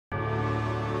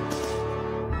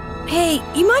Hey,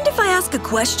 you mind if I ask a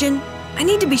question? I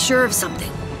need to be sure of something.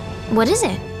 What is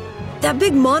it? That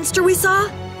big monster we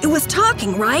saw? It was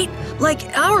talking, right? Like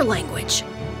our language.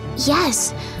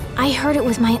 Yes, I heard it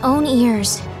with my own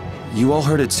ears. You all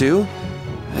heard it too?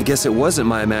 I guess it wasn't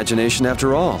my imagination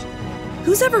after all.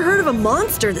 Who's ever heard of a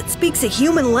monster that speaks a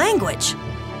human language?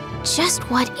 Just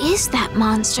what is that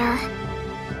monster?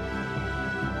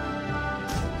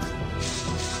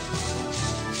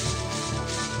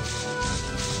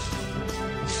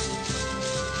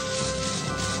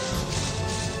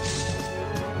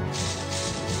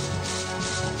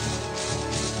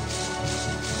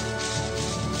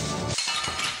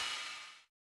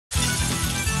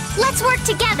 Let's work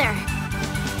together!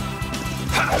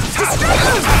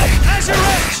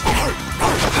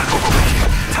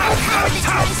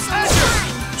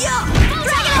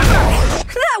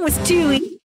 That was too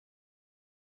easy.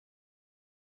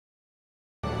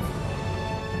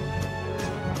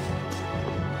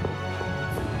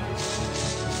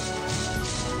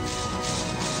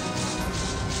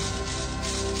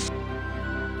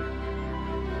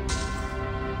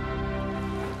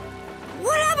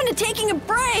 What happened to taking a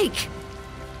break?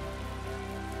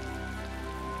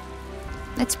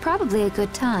 It's probably a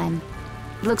good time.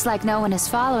 Looks like no one is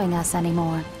following us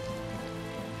anymore.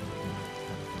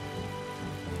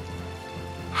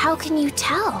 How can you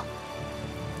tell?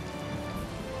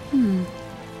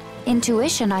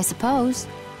 Intuition, I suppose.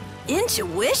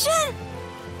 Intuition?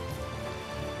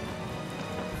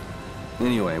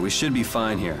 Anyway, we should be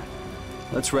fine here.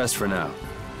 Let's rest for now.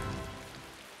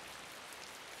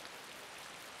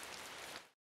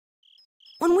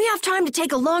 When we have time to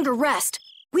take a longer rest,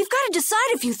 we've got to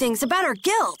decide a few things about our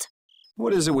guild.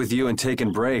 What is it with you and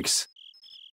taking breaks?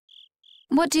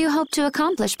 What do you hope to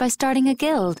accomplish by starting a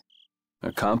guild?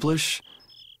 Accomplish?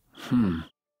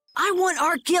 I want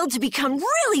our guild to become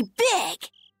really big.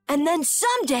 And then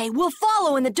someday we'll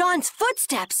follow in the Dawn's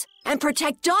footsteps and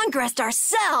protect Dawngrest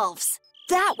ourselves.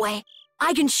 That way,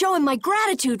 I can show him my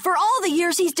gratitude for all the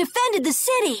years he's defended the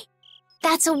city.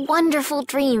 That's a wonderful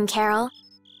dream, Carol.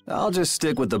 I'll just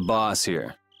stick with the boss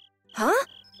here. Huh?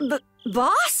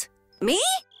 Boss? Me?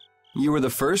 You were the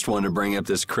first one to bring up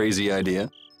this crazy idea.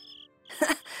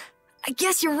 I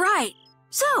guess you're right.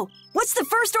 So, what's the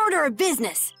first order of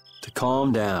business? To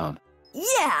calm down.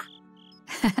 Yeah!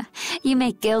 You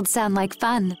make guilds sound like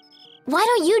fun. Why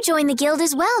don't you join the guild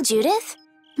as well, Judith?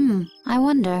 I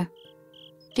wonder.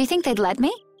 Do you think they'd let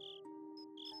me?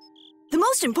 The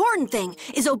most important thing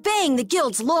is obeying the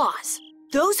guild's laws.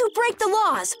 Those who break the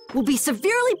laws will be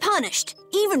severely punished,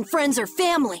 even friends or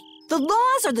family. The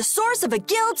laws are the source of a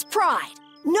guild's pride.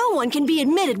 No one can be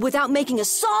admitted without making a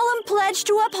solemn pledge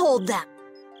to uphold them.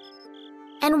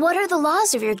 And what are the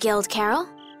laws of your guild, Carol?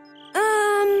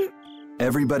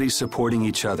 Everybody supporting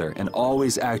each other and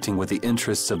always acting with the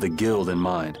interests of the guild in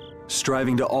mind.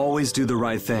 Striving to always do the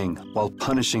right thing while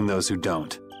punishing those who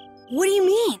don't. What do you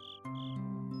mean?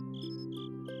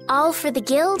 All for the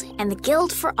guild and the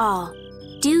guild for all.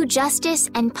 Do justice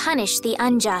and punish the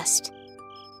unjust.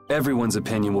 Everyone's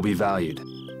opinion will be valued,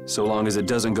 so long as it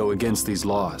doesn't go against these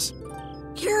laws.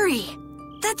 Yuri,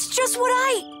 that's just what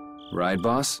Right,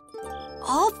 boss?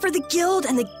 All for the guild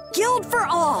and the guild for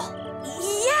all.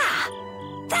 Yeah,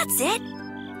 that's it.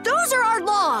 Those are our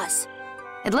laws.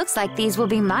 It looks like these will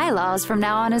be my laws from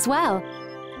now on as well.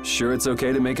 Sure it's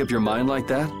okay to make up your mind like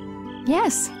that?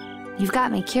 Yes, you've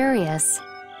got me curious.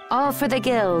 All for the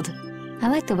guild. I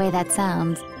like the way that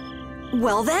sounds.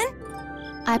 Well then?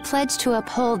 I pledge to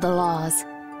uphold the laws,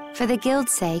 for the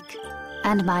guild's sake,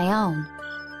 and my own.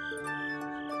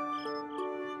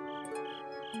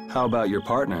 How about your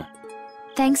partner?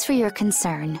 Thanks for your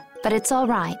concern, but it's all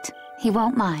right. He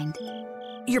won't mind.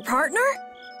 Your partner?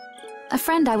 A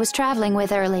friend I was traveling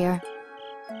with earlier.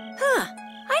 Huh,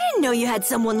 I didn't know you had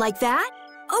someone like that.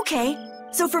 Okay,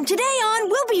 so from today on,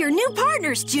 we'll be your new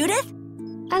partners, Judith.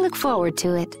 I look forward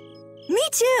to it. Me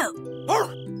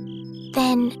too.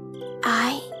 Then,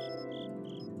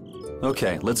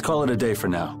 Okay, let's call it a day for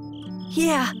now.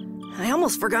 Yeah, I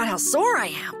almost forgot how sore I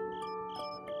am.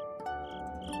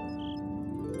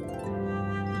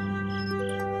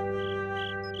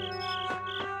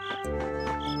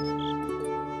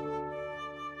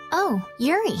 Oh,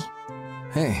 Yuri.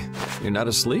 Hey, you're not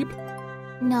asleep?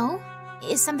 No?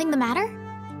 Is something the matter?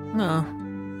 No.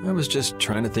 I was just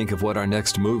trying to think of what our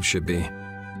next move should be.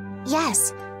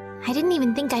 Yes. I didn't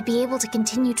even think I'd be able to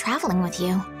continue traveling with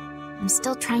you. I'm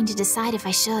still trying to decide if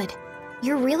I should.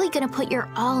 You're really gonna put your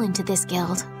all into this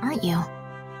guild, aren't you?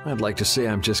 I'd like to say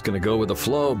I'm just gonna go with the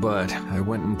flow, but I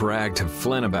went and bragged to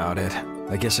Flynn about it.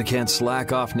 I guess I can't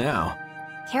slack off now.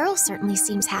 Carol certainly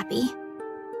seems happy.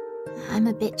 I'm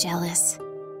a bit jealous.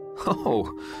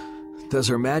 Oh, does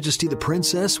Her Majesty the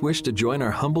Princess wish to join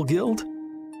our humble guild?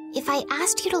 If I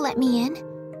asked you to let me in,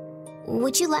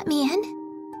 would you let me in?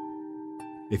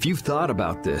 If you've thought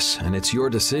about this and it's your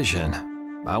decision,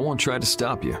 I won't try to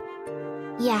stop you.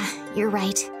 Yeah, you're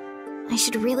right. I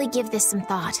should really give this some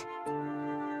thought.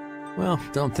 Well,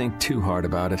 don't think too hard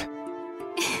about it.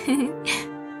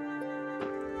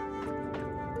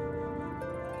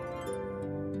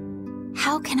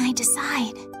 How can I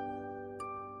decide?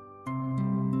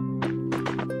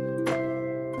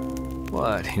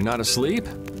 What, you're not asleep?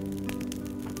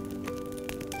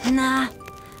 Nah,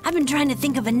 I've been trying to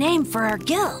think of a name for our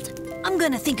guild. I'm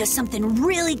gonna think of something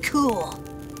really cool.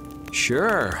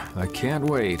 Sure, I can't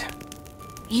wait.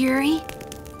 Yuri?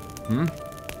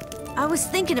 I was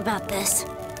thinking about this.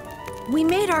 We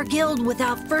made our guild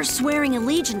without first swearing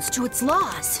allegiance to its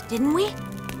laws, didn't we?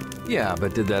 Yeah,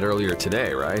 but did that earlier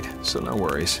today, right? So no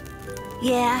worries.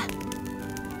 Yeah.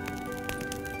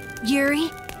 Yuri,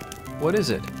 What is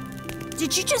it?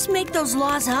 did you just make those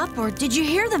laws up, or did you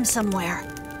hear them somewhere?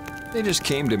 They just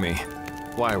came to me.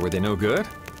 Why, were they no good?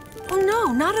 Oh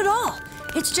no, not at all.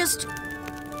 It's just...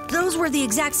 those were the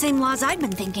exact same laws I'd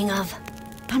been thinking of.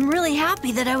 I'm really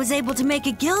happy that I was able to make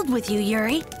a guild with you,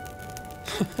 Yuri.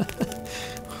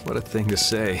 What a thing to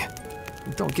say.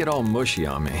 Don't get all mushy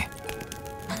on me.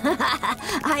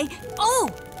 Oh!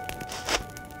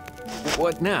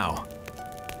 What now?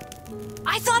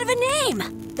 I thought of a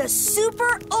name! The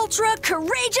Super Ultra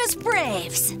Courageous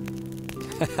Braves!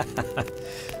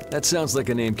 That sounds like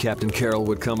a name Captain Carroll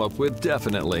would come up with,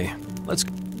 definitely. Let's...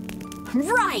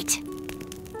 Right!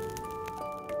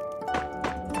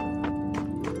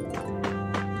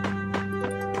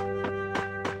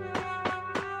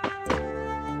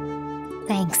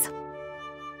 Thanks.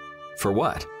 For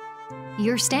what?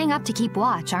 You're staying up to keep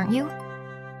watch, aren't you?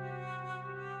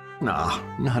 Nah,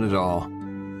 not at all.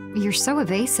 You're so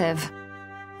evasive.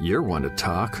 You're one to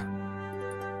talk.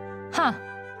 Huh.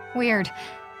 Weird.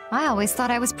 I always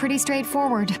thought I was pretty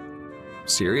straightforward.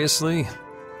 Seriously?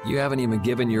 You haven't even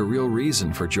given your real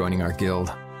reason for joining our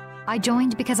guild. I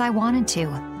joined because I wanted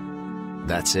to.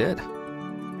 That's it?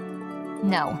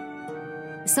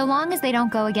 No. So long as they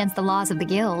don't go against the laws of the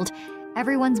guild,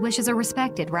 everyone's wishes are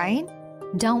respected, right?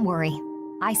 Don't worry.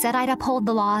 I said I'd uphold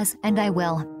the laws, and I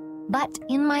will. But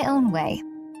in my own way.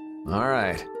 All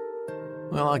right.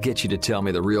 Well, I'll get you to tell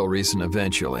me the real reason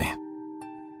eventually.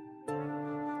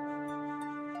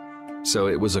 So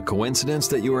it was a coincidence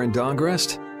that you were in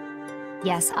Dongrest?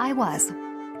 Yes, I was.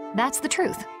 That's the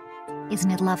truth.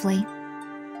 Isn't it lovely?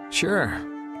 Sure.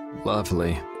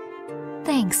 Lovely.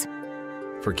 Thanks.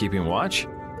 For keeping watch?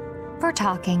 For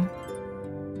talking.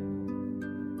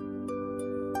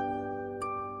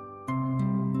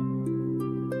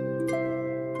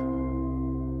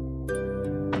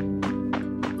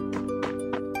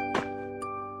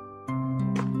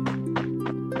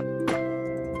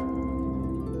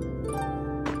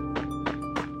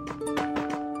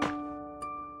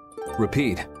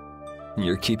 Repeat.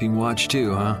 You're keeping watch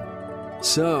too, huh?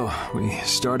 So, we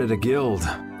started a guild.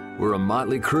 We're a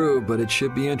motley crew, but it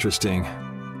should be interesting.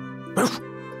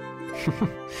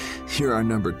 You're our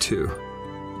number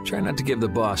 2. Try not to give the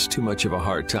boss too much of a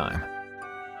hard time.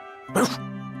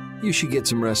 You should get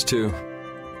some rest too.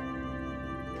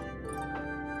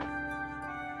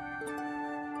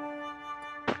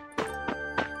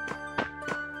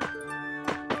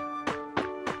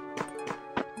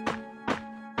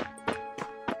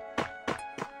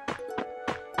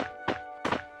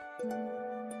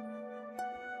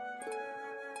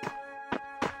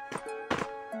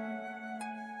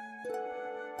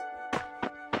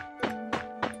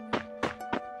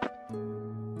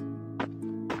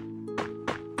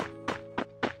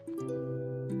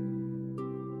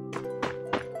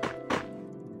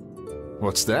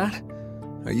 What's that?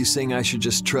 Are you saying I should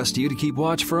just trust you to keep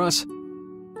watch for us?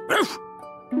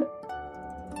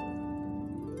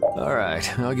 All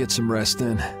right, I'll get some rest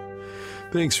then.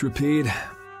 Thanks, Rapide.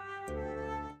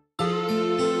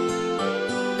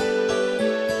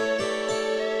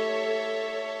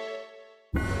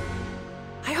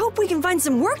 I hope we can find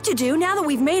some work to do now that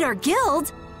we've made our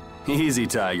guild. Easy,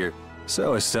 Tiger.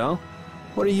 So, Estelle,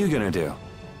 what are you gonna do?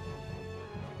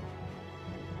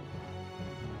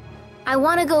 I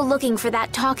want to go looking for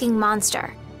that talking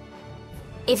monster.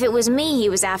 If it was me he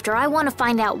was after, I want to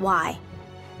find out why.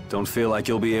 Don't feel like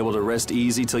you'll be able to rest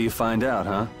easy till you find out,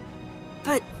 huh?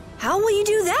 But how will you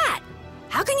do that?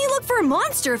 How can you look for a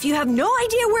monster if you have no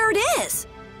idea where it is?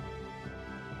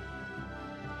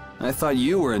 I thought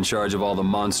you were in charge of all the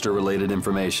monster-related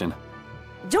information.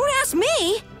 Don't ask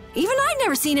me! Even I've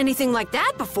never seen anything like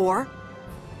that before.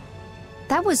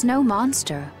 That was no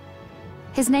monster.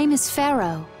 His name is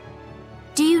Pharaoh.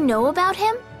 Do you know about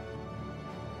him?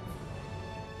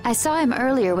 I saw him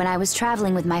earlier when I was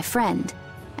traveling with my friend,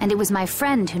 and it was my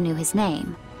friend who knew his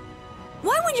name.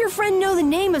 Why would your friend know the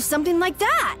name of something like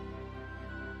that?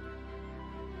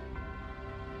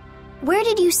 Where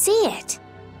did you see it?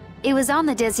 It was on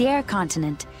the Désir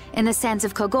continent, in the sands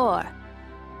of Kogor.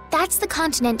 That's the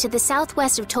continent to the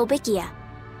southwest of Tolbikia.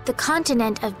 The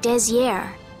continent of Désir.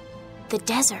 The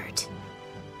desert.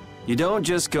 You don't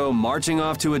just go marching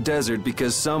off to a desert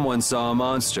because someone saw a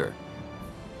monster.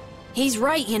 He's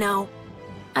right, you know.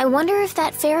 I wonder if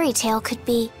that fairy tale could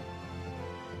be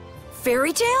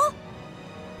Fairy tale?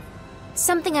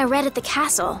 something I read at the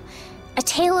castle. A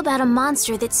tale about a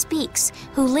monster that speaks,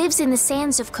 who lives in the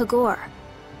sands of Kogor.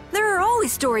 There are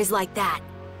always stories like that.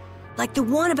 Like the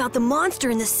one about the monster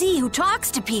in the sea who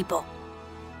talks to people.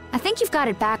 I think you've got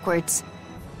it backwards.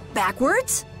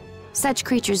 Backwards? Such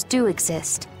creatures do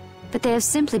exist, but they have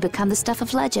simply become the stuff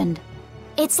of legend.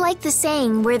 It's like the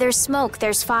saying, where there's smoke,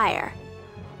 there's fire.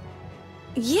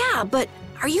 Yeah, but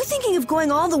are you thinking of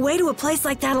going all the way to a place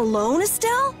like that alone,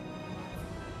 Estelle?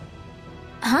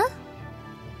 Huh?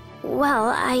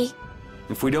 Well,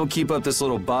 If we don't keep up this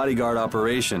little bodyguard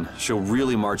operation, she'll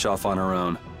really march off on her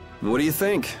own. What do you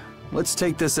think? Let's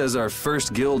take this as our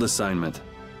first guild assignment.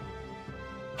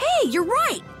 Hey, you're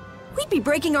right! We'd be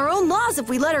breaking our own laws if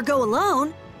we let her go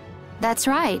alone. That's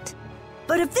right.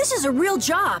 But if this is a real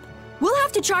job, we'll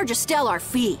have to charge Estelle our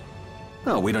fee.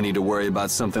 Oh, we don't need to worry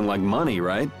about something like money,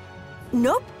 right?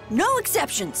 Nope, no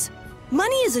exceptions.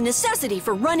 Money is a necessity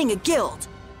for running a guild.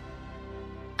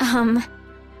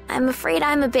 I'm afraid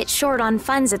I'm a bit short on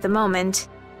funds at the moment.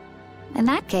 In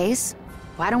that case,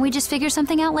 why don't we just figure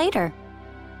something out later?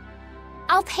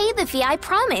 I'll pay the fee, I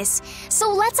promise.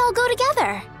 So let's all go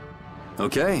together.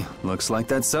 Okay, looks like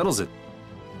that settles it.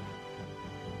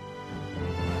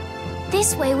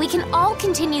 This way we can all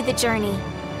continue the journey.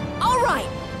 All right,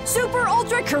 super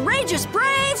ultra courageous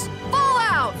braves, fall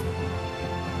out!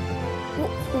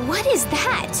 What is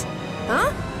that?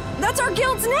 Huh? That's our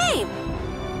guild's name!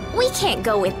 We can't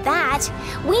go with that.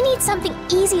 We need something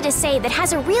easy to say that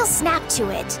has a real snap to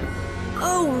it.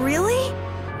 Oh, really?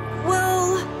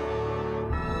 Well...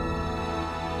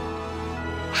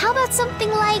 How about something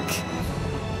like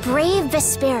Brave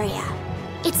Vesperia?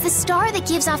 It's the star that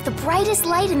gives off the brightest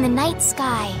light in the night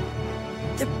sky.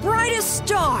 The brightest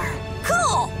star!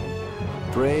 Cool!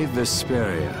 Brave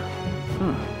Vesperia.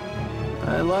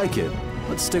 I like it.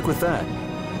 Let's stick with that.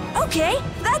 Okay,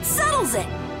 that settles it!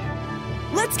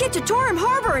 Let's get to Torim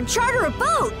Harbor and charter a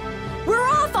boat! We're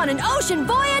off on an ocean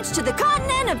voyage to the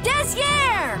continent of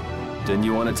Désir! Didn't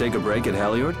you want to take a break at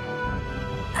Heliord?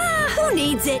 Who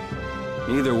needs it?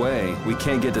 Either way, we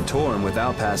can't get to Torim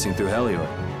without passing through Heliord.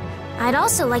 I'd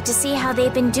also like to see how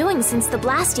they've been doing since the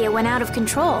Blastia went out of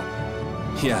control.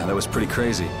 Yeah, that was pretty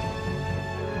crazy.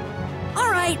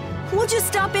 Alright, we'll just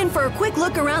stop in for a quick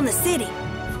look around the city.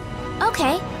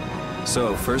 Okay.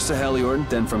 So, first to Heliord,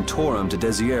 then from Torim to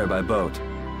Désir by boat.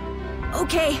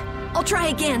 Okay, I'll try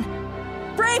again.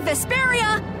 Brave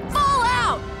Vesperia, fall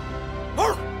out!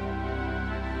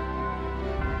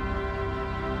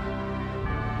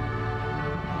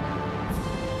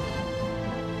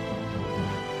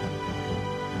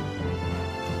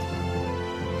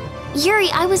 Yuri,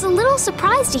 I was a little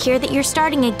surprised to hear that you're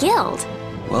starting a guild.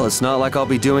 Well, it's not like I'll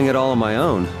be doing it all on my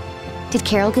own. Did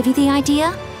Carol give you the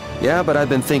idea? Yeah, but I've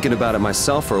been thinking about it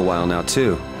myself for a while now,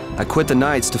 too. I quit the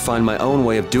Knights to find my own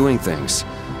way of doing things.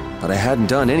 But I hadn't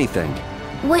done anything.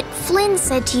 What Flynn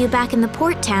said to you back in the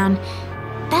port town,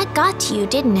 that got to you,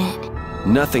 didn't it?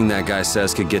 Nothing that guy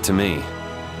says could get to me.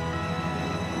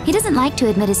 He doesn't like to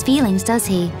admit his feelings, does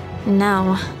he?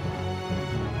 No.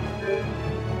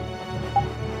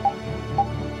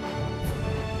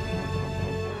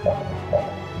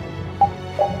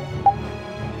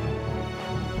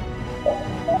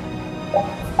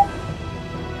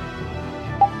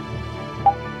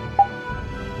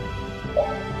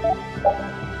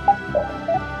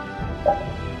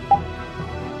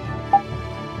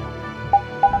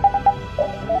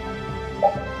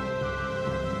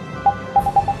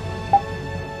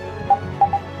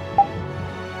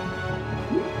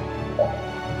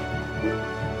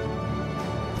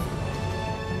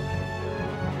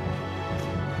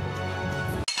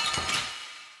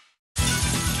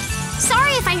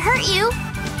 Sorry if I hurt you.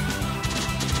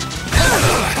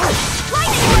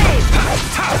 Lightning wave!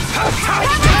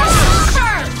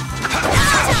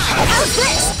 How's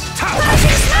this?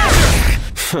 Flashing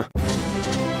smash!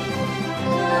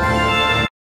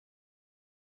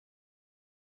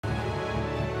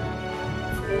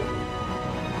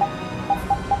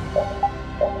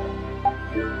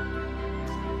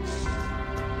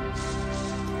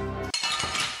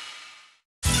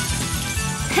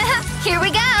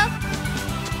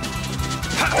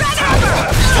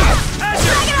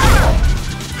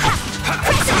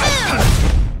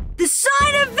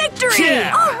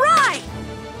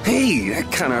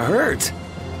 That kinda hurt.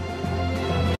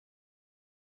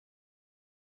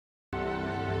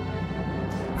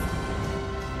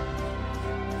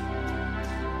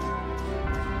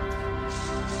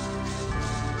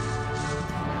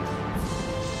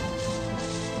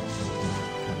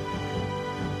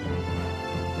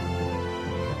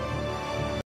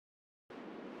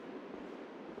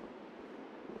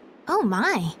 Oh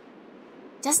my.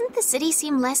 Doesn't the city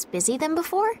seem less busy than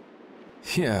before?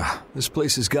 Yeah, this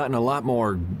place has gotten a lot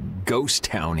more ghost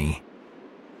towny.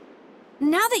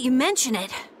 Now that you mention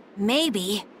it,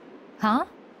 maybe. Huh?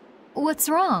 What's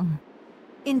wrong?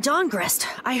 In Dongrest,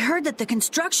 I heard that the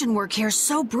construction work here is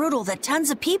so brutal that tons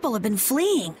of people have been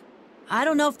fleeing. I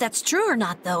don't know if that's true or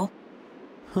not, though.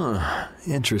 Huh,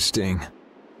 interesting.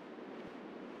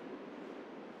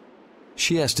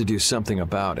 She has to do something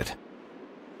about it.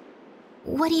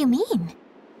 What do you mean?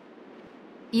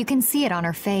 You can see it on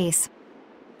her face.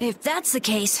 If that's the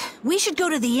case, we should go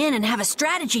to the inn and have a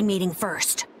strategy meeting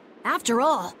first. After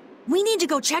all, we need to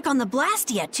go check on the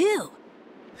Blastia, too.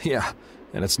 Yeah,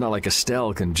 and it's not like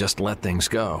Estelle can just let things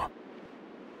go.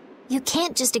 You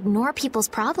can't just ignore people's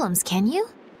problems, can you?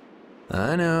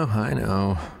 I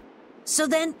know. So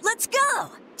then, let's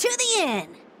go! To the inn!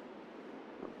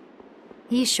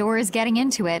 He sure is getting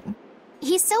into it.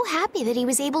 He's so happy that he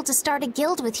was able to start a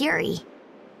guild with Yuri.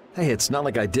 Hey, it's not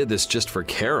like I did this just for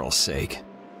Carol's sake.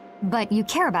 But you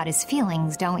care about his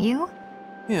feelings, don't you?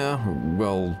 Yeah,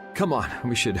 well, come on,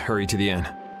 we should hurry to the inn.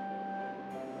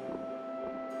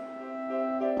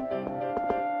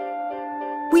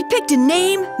 We picked a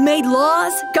name, made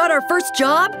laws, got our first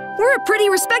job. We're a pretty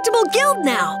respectable guild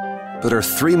now. But are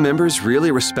 3 members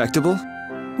really respectable?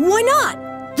 Why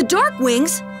not? The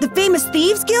Darkwings, the famous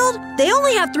thieves guild, they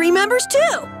only have 3 members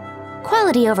too.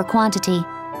 Quality over quantity.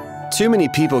 Too many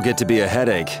people get to be a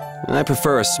headache, and I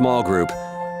prefer a small group.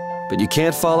 But you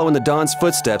can't follow in the Dawn's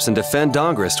footsteps and defend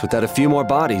Dongrest without a few more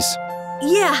bodies.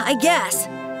 Yeah, I guess.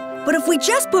 But if we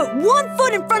just put one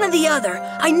foot in front of the other,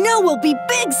 I know we'll be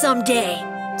big someday.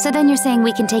 So then you're saying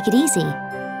we can take it easy?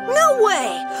 No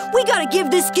way! We gotta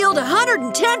give this guild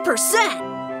 110%!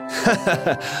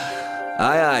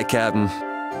 Aye, aye, Captain.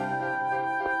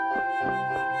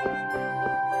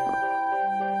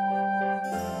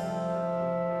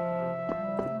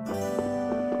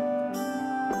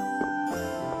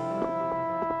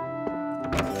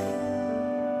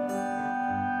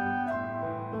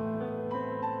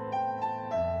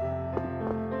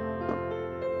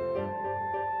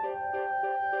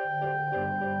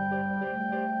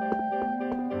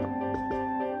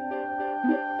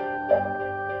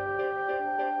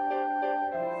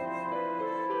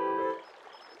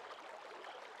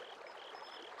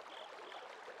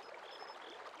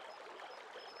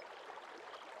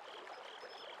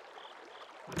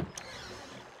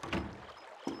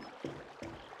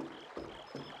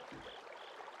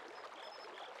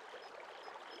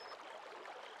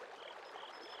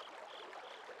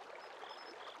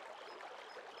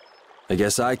 I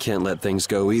guess I can't let things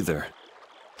go either.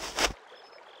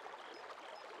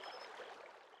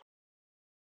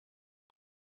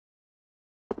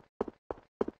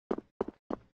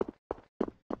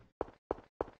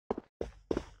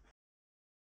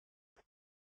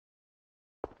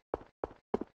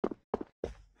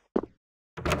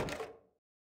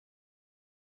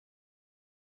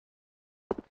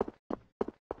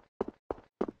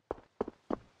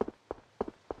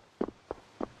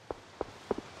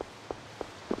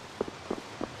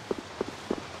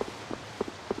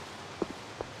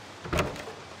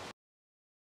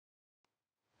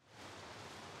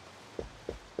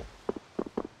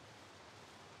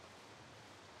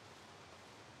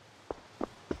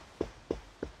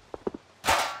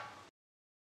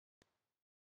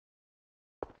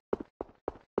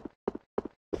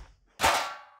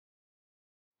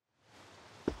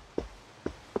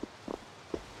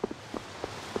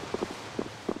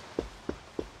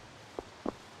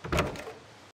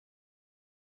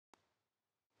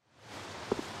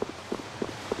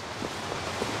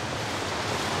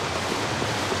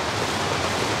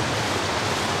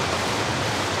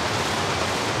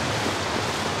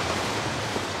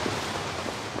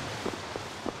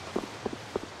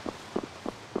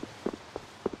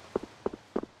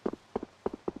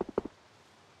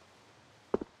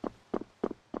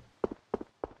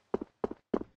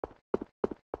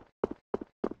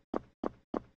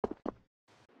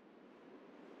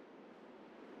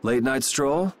 Late night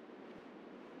stroll?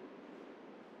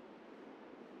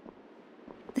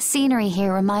 The scenery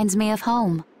here reminds me of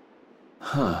home.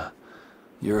 Huh.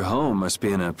 Your home must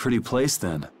be in a pretty place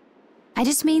then. I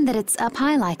just mean that it's up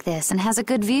high like this and has a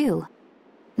good view.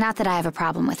 Not that I have a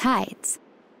problem with heights.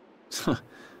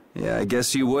 Yeah, I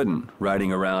guess you wouldn't,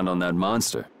 riding around on that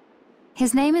monster.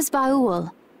 His name is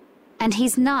Baul, and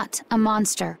he's not a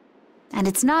monster. And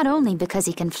it's not only because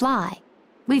he can fly.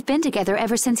 We've been together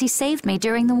ever since he saved me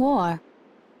during the war.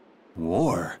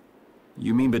 War?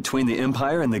 You mean between the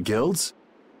Empire and the guilds?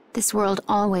 This world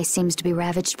always seems to be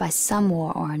ravaged by some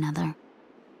war or another.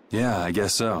 Yeah, I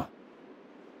guess so.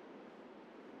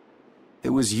 It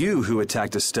was you who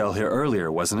attacked Estelle here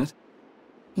earlier, wasn't it?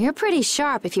 You're pretty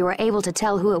sharp if you were able to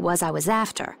tell who it was I was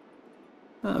after.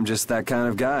 I'm just that kind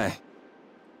of guy.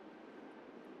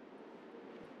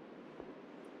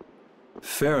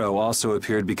 Pharaoh also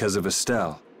appeared because of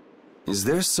Estelle. Is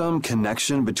there some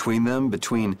connection between them,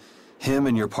 between him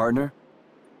and your partner?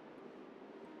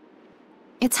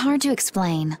 It's hard to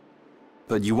explain.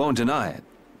 But you won't deny it,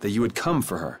 that you would come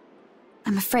for her.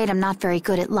 I'm afraid I'm not very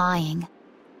good at lying.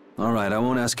 All right, I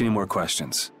won't ask any more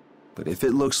questions. But if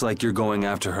it looks like you're going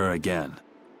after her again...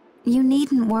 You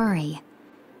needn't worry.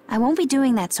 I won't be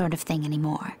doing that sort of thing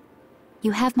anymore.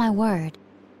 You have my word.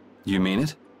 You mean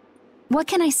it? What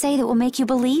can I say that will make you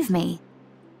believe me?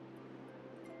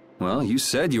 Well, you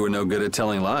said you were no good at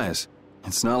telling lies.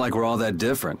 It's not like we're all that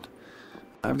different.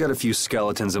 I've got a few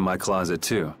skeletons in my closet,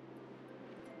 too.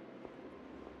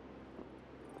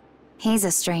 He's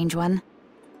a strange one.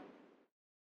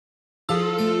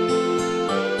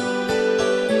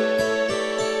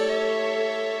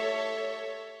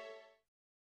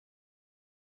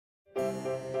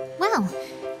 Well,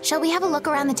 shall we have a look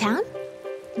around the town?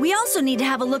 We also need to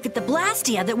have a look at the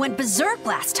Blastia that went berserk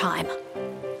last time.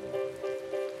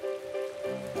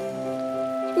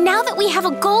 Now that we have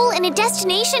a goal and a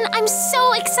destination, I'm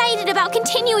so excited about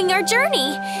continuing our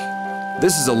journey.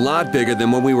 This is a lot bigger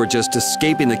than when we were just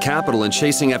escaping the capital and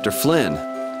chasing after Flynn.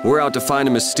 We're out to find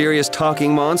a mysterious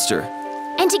talking monster.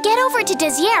 And to get over to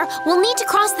Desire, we'll need to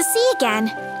cross the sea again.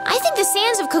 I think the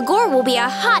sands of Kagor will be a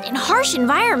hot and harsh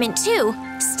environment, too.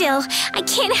 Still, I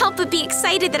can't help but be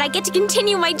excited that I get to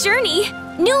continue my journey.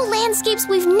 New landscapes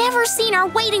we've never seen are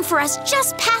waiting for us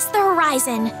just past the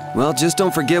horizon. Well, just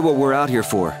don't forget what we're out here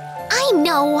for. I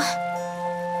know.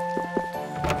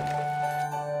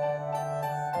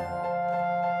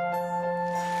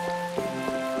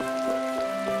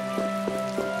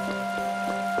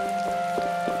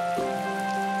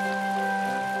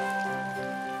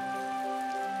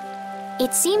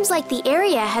 It seems like the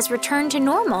area has returned to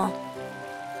normal.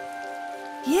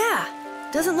 Yeah,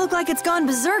 doesn't look like it's gone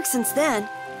berserk since then.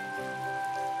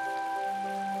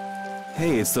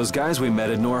 Hey, it's those guys we met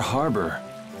at Nor Harbor.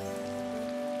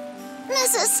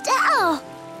 Miss Estelle!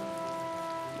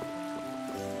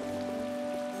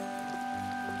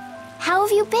 How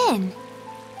have you been?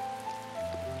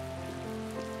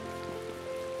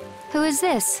 Who is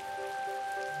this?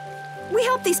 We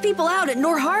helped these people out at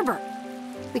Nor Harbor.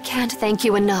 We can't thank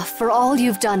you enough for all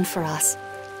you've done for us.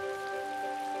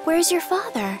 Where's your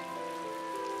father?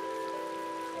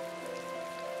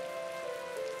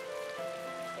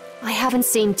 I haven't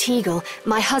seen Teagle,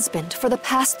 my husband, for the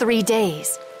past 3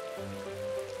 days.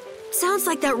 Sounds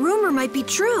like that rumor might be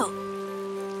true.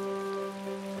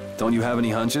 Don't you have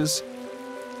any hunches?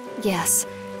 Yes.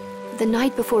 The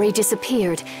night before he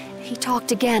disappeared, he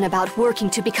talked again about working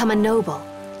to become a noble.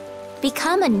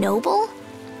 Become a noble?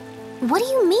 What do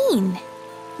you mean?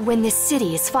 When this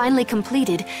city is finally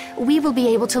completed, we will be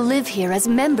able to live here as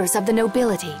members of the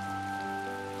nobility.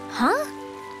 Huh?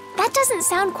 That doesn't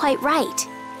sound quite right.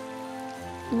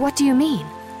 What do you mean?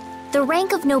 The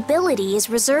rank of nobility is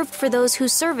reserved for those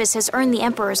whose service has earned the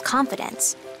Emperor's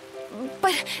confidence.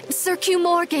 But Sir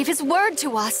Cumore gave his word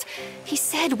to us. He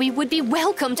said we would be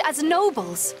welcomed as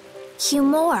nobles.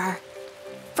 Cumore?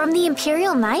 From the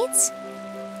Imperial Knights?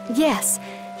 Yes,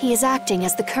 he is acting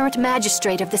as the current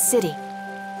magistrate of the city.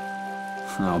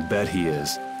 I'll bet he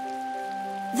is.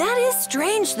 That is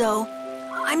strange, though.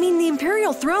 I mean, the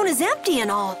Imperial throne is empty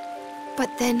and all. But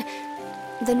then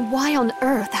why on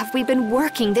earth have we been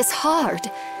working this hard?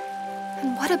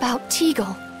 And what about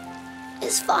Teagle?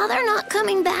 Is father not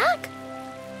coming back?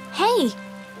 Hey,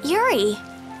 Yuri.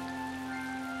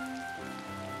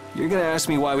 You're gonna ask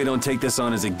me why we don't take this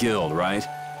on as a guild, right?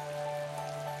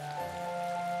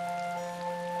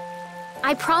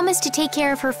 I promise to take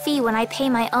care of her fee when I pay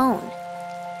my own.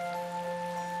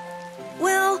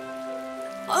 Well,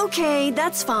 okay,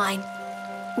 that's fine.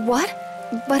 What?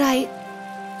 But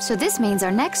So this means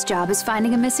our next job is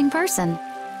finding a missing person.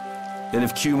 And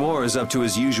if Cumore is up to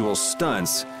his usual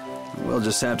stunts, we'll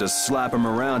just have to slap him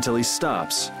around till he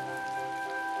stops.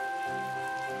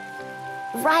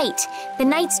 Right. The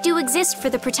Knights do exist for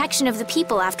the protection of the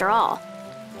people, after all.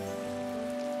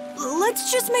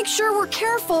 Let's just make sure we're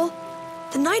careful.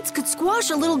 The Knights could squash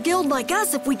a little guild like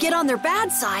us if we get on their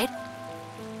bad side.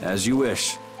 As you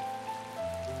wish.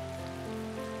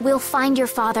 We'll find your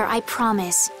father, I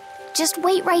promise. Just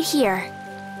wait right here.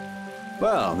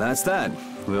 Well, that's that.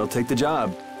 We'll take the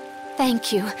job.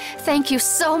 Thank you. Thank you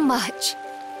so much.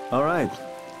 All right,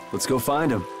 let's go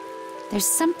find him. There's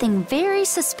something very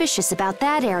suspicious about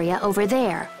that area over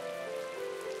there.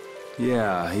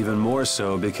 Yeah, even more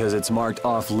so because it's marked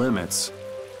off limits.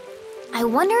 I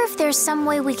wonder if there's some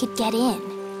way we could get in.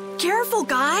 Careful,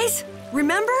 guys!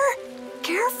 Remember?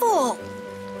 Careful!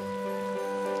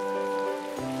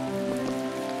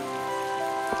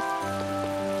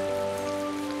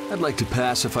 I'd like to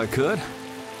pass if I could.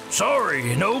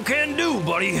 Sorry, no can do,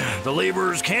 buddy. The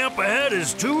laborers' camp ahead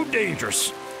is too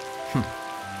dangerous.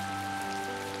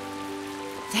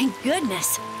 Thank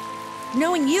goodness.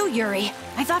 Knowing you, Yuri,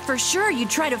 I thought for sure you'd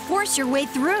try to force your way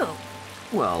through.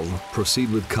 Well,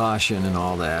 proceed with caution and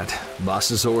all that.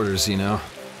 Boss's orders, you know.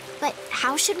 But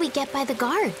how should we get by the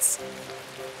guards?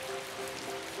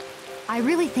 I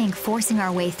really think forcing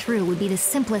our way through would be the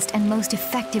simplest and most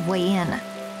effective way in.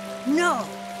 No,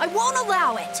 I won't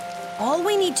allow it. All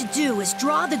we need to do is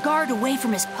draw the guard away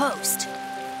from his post.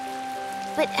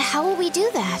 But how will we do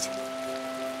that?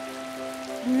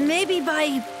 Maybe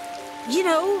by,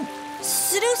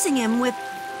 seducing him with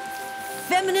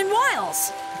feminine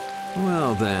wiles.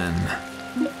 Well then...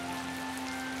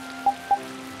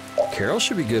 Carol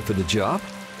should be good for the job.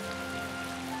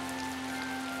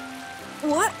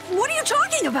 What? What are you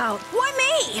talking about? Why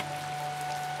me?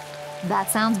 That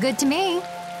sounds good to me.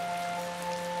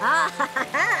 Ah, ha, ha,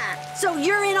 ha. So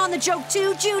you're in on the joke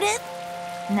too, Judith?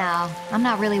 No, I'm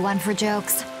not really one for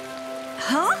jokes.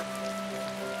 Huh?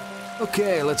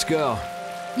 Okay, let's go.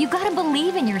 You gotta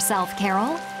believe in yourself,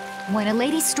 Carol. When a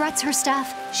lady struts her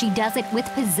stuff, she does it with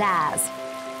pizzazz.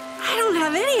 I don't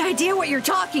have any idea what you're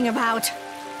talking about.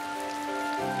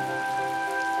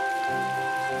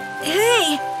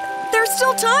 Hey, there's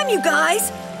still time, you guys.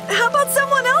 How about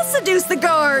someone else seduce the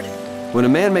guard? When a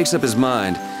man makes up his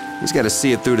mind, he's got to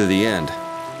see it through to the end.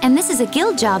 And this is a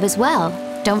guild job as well.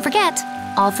 Don't forget,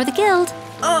 all for the guild.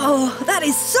 Oh, that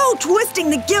is so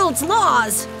twisting the guild's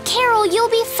laws. Carol, you'll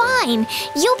be fine.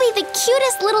 You'll be the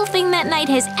cutest little thing that knight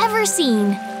has ever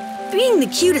seen. Being the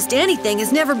cutest anything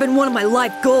has never been one of my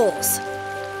life goals.